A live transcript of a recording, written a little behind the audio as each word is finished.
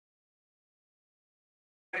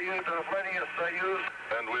Soyuz to the plenty of Soyuz.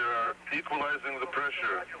 And we are equalizing the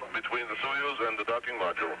pressure between the Soyuz and the docking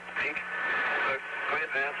module. Pink. Go ahead,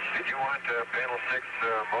 Vance. Did you want panel 6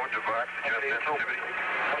 mode to box adjust sensitivity?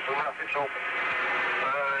 It's open.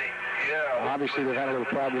 Yeah. Obviously, they've had a little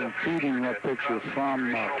problem feeding that picture from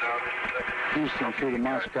Houston through to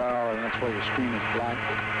Moscow, and that's why the screen is black.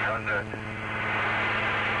 How's that?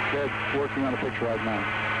 They're working on a picture right now.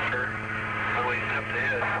 Oh, he's up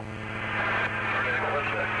ahead.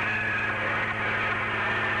 What's that?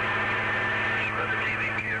 Run the TV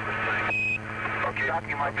camera thing. Okay, Doc,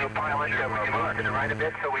 you might be a pilot. We can move to the right a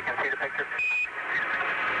bit so we can see the picture.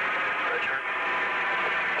 Roger.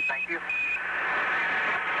 Thank you.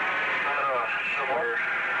 Somewhere.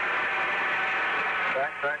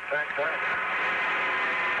 Back.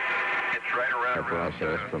 It's right around. The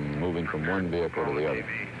process from moving from one vehicle to the other.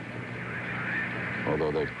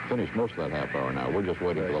 Although they've finished most of that half hour now. We're just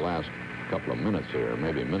waiting for the last couple of minutes here,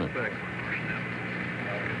 maybe a minute. I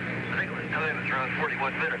think the time is around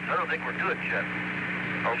 41 minutes. I don't think we're good yet.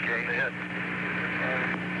 Okay. Ahead.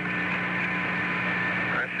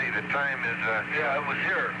 I see the time is, yeah, it was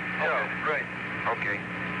here. Yeah, right. Okay.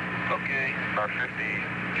 About 52,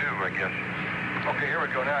 I guess. Okay, here we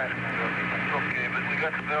go now. Okay, but we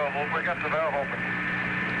got the valve open.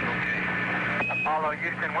 Okay. Apollo,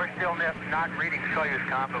 Houston, we're still not reading Soyuz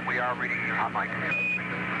com, but we are reading your hot mic.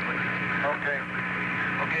 Okay.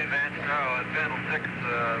 Okay, Vance, now panel 6,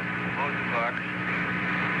 mode to box.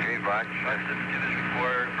 Okay, box. Sensitivity is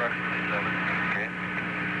required, approximately 7. Okay.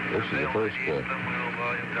 This is the first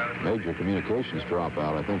major communications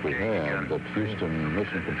dropout I think we've had that Houston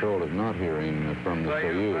Mission Control is not hearing from the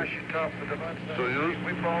Soyuz. Soyuz,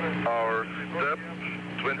 our step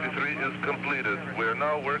 23 is completed. We're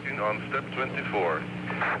now working on step 24.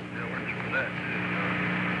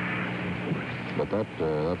 But that's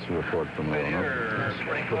a report from Leonov.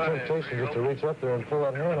 The temptation just to reach up there and pull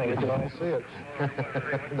that hand on, you can almost see it.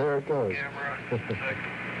 There it goes.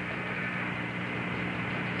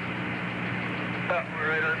 We're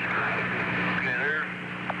right on screen. Okay, there.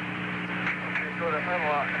 Okay, go to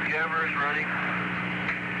unlock. Camera's running.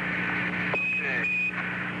 Okay.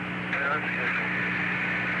 On schedule.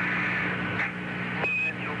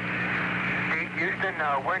 Houston,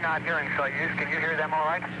 we're not hearing Soyuz. Can you hear them all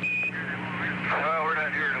right? No, we're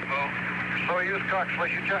not hearing them both. Soyuz, Cox,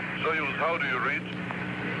 Soyuz, how do you read?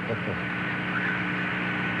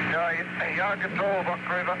 Я готов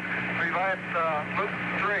привет loop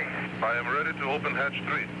 3. I am ready to open hatch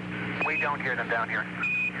 3. We don't hear them down here.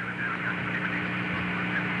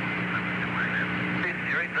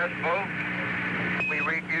 You read this, Bo? We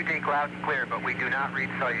read UD loud and clear, but we do not read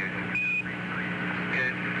Soyuz.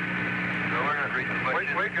 Okay. No, we're not reading them.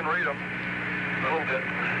 We can read them. A little bit.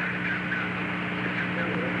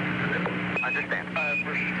 Understand.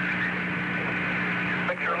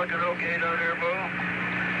 Picture looking okay down there, Bo?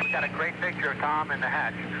 We got a great picture of Tom in the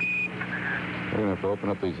hatch. We're going to have to open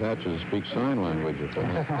up these hatches and speak sign language if they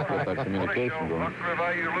get that communication going.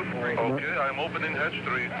 Okay, I'm opening hatch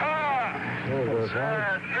 3. There it goes,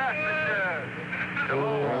 huh?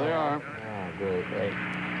 There they are. Oh, great.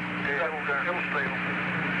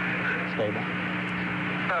 Stable.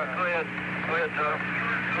 Go ahead, Tom.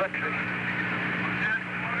 Lexi.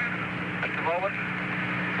 At the moment.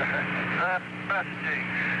 Messaging.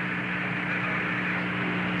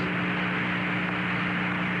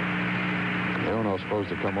 Leonov's supposed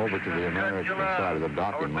to come over to the American side of the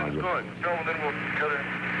docking module. No, then we'll cut it.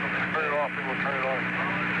 Turn it off and we'll turn it on.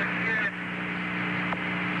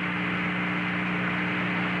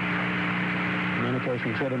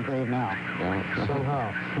 Communication should improve now. Yeah.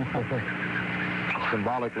 Somehow.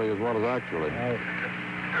 Symbolically as well as actually. Right.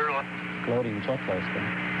 Loading checklist.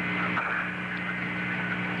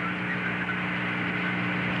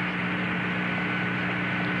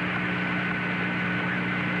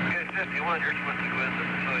 Okay, 51, you're supposed to go in the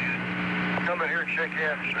Soyuz. Come in here and shake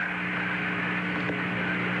hands.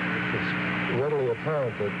 It's readily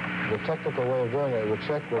apparent that the technical way of doing it, the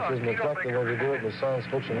checklist, isn't exactly the way we do it in the science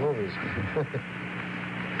fiction movies.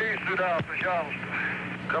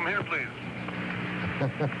 Come here, please.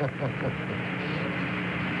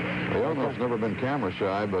 Leonov's never been camera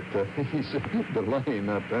shy, but he's delaying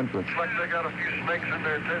that entrance. Looks like they got a few snakes in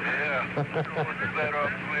there, too. Yeah. That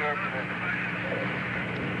off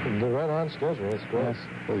They're right on schedule. It's great. Yes.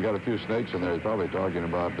 He's got a few snakes in there. He's probably talking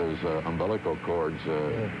about his umbilical cords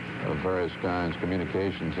of various kinds,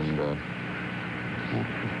 communications, and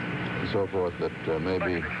so forth that may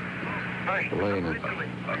be delaying it.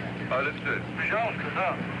 Understood.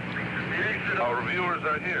 Our viewers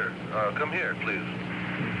are here. Come here, please.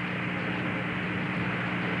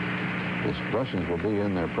 The Russians will be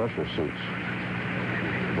in their pressure suits.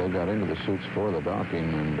 They got into the suits for the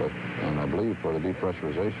docking and I believe for the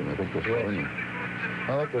depressurization. I think they're still in them. I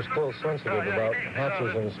think they're still sensitive about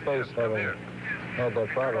hatches in space having had that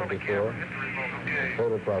problem before.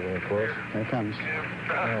 Photo problem, of course. Here it comes.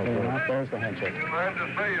 There's the handshake. Glad to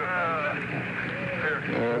see you.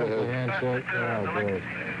 There it The is. handshake. Oh, good.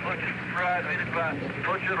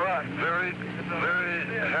 Push it right. Very,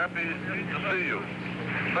 very happy to see you.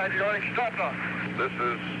 Glad you're going to stop us. This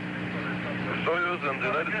is Soyuz and the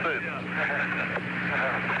United States.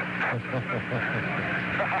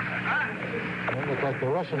 That looks like the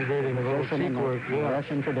Russian greeting of old cheek work.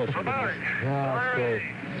 Russian tradition. Yeah, that's great.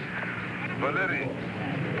 Valery,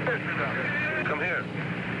 come here.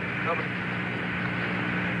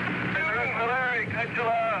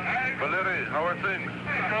 Valery, how are things?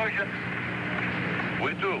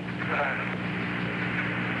 We too.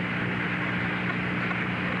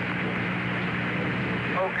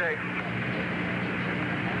 Okay.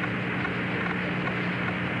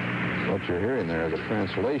 What you're hearing there is a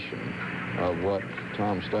translation of what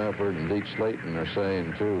Tom Stafford and Deke Slayton are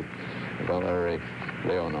saying to Valery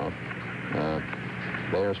Leonov.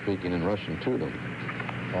 They are speaking in Russian to them.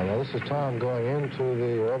 Now, this is Tom going into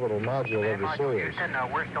the orbital module of the Soyuz.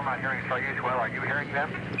 We're still not hearing Soyuz well. Are you hearing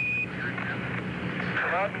them?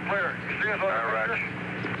 Loud and clear. You see us on the picture?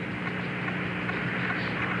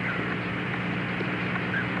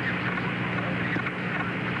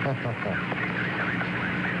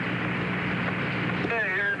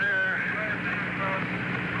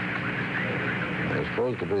 There's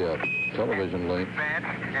supposed to be a television link.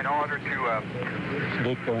 In order to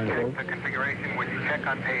Dick going check the configuration, would you check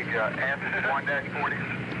on page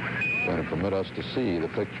F1-40? Going to permit us to see the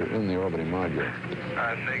picture in the orbiting module.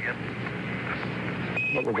 Say again.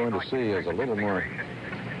 What we're going to see is a little more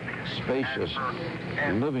spacious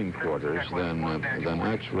living quarters than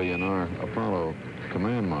actually in our Apollo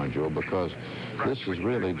command module, because this is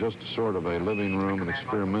really just sort of a living room, an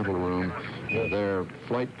experimental room. Their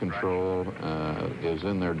flight control is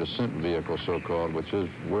in their descent vehicle, so-called, which is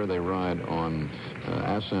where they ride on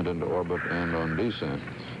ascent into orbit and on descent.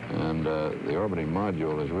 And the orbiting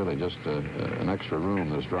module is really just an extra room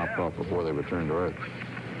that's dropped off before they return to Earth.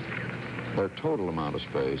 Their total amount of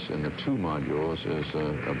space in the two modules is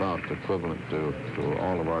about equivalent to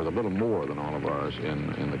all of ours, a little more than all of ours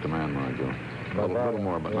in the command module. A little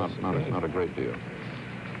more, but not a great deal.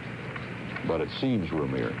 But it seems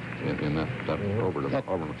roomier in that orbital.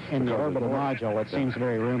 In the orbital module, it seems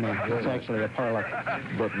very roomy. It's actually a parlor.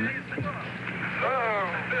 But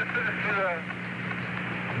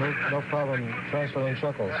No problem transferring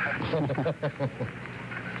chuckles.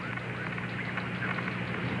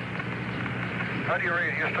 How do you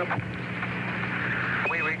read, Houston?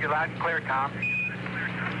 We read you loud and clear, Tom. Okay,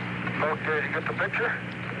 you get the picture?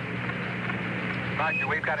 Roger,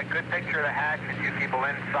 we've got a good picture of the hatch and you people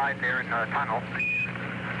inside there in the tunnel.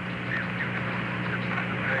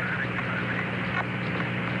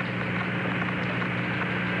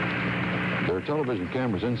 there are television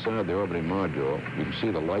cameras inside the orbiting module. You can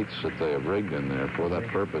see the lights that they have rigged in there for that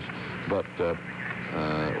purpose, but they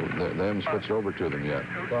haven't switched over to them yet.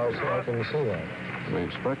 Well, how can you see that? We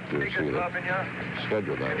expect to see that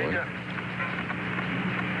scheduled that way.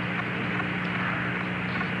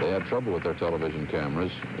 They had trouble with their television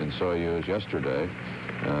cameras in Soyuz yesterday,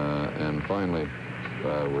 and finally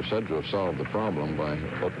were said to have solved the problem by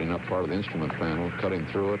opening up part of the instrument panel, cutting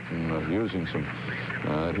through it, and using some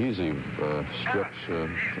adhesive strips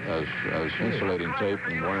as insulating tape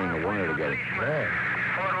and wiring a wire together. Yeah.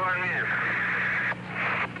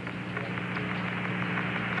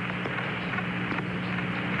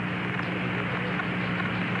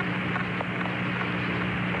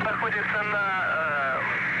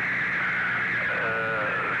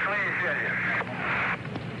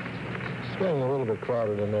 It's getting a little bit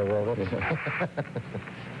crowded in there, Robert.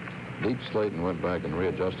 Deep Slayton went back and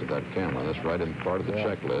readjusted that camera. That's right in part of the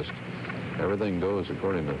checklist. Everything goes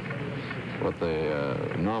according to what they,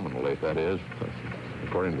 nominally, that is,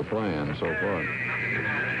 according to the plan so far.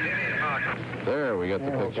 There, we get the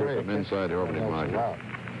picture from inside the orbiting module. Wow.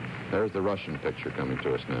 There's the Russian picture coming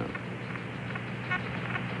to us now.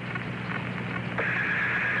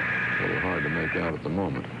 A little hard to make out at the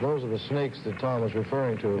moment. Those are the snakes that Tom was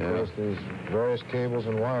referring to, of course, these various cables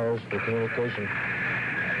and wires for communication.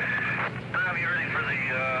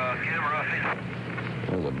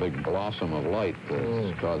 There's a big blossom of light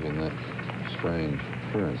that's causing that strange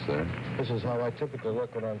appearance there. This is how I typically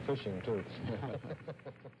look when I'm fishing, too.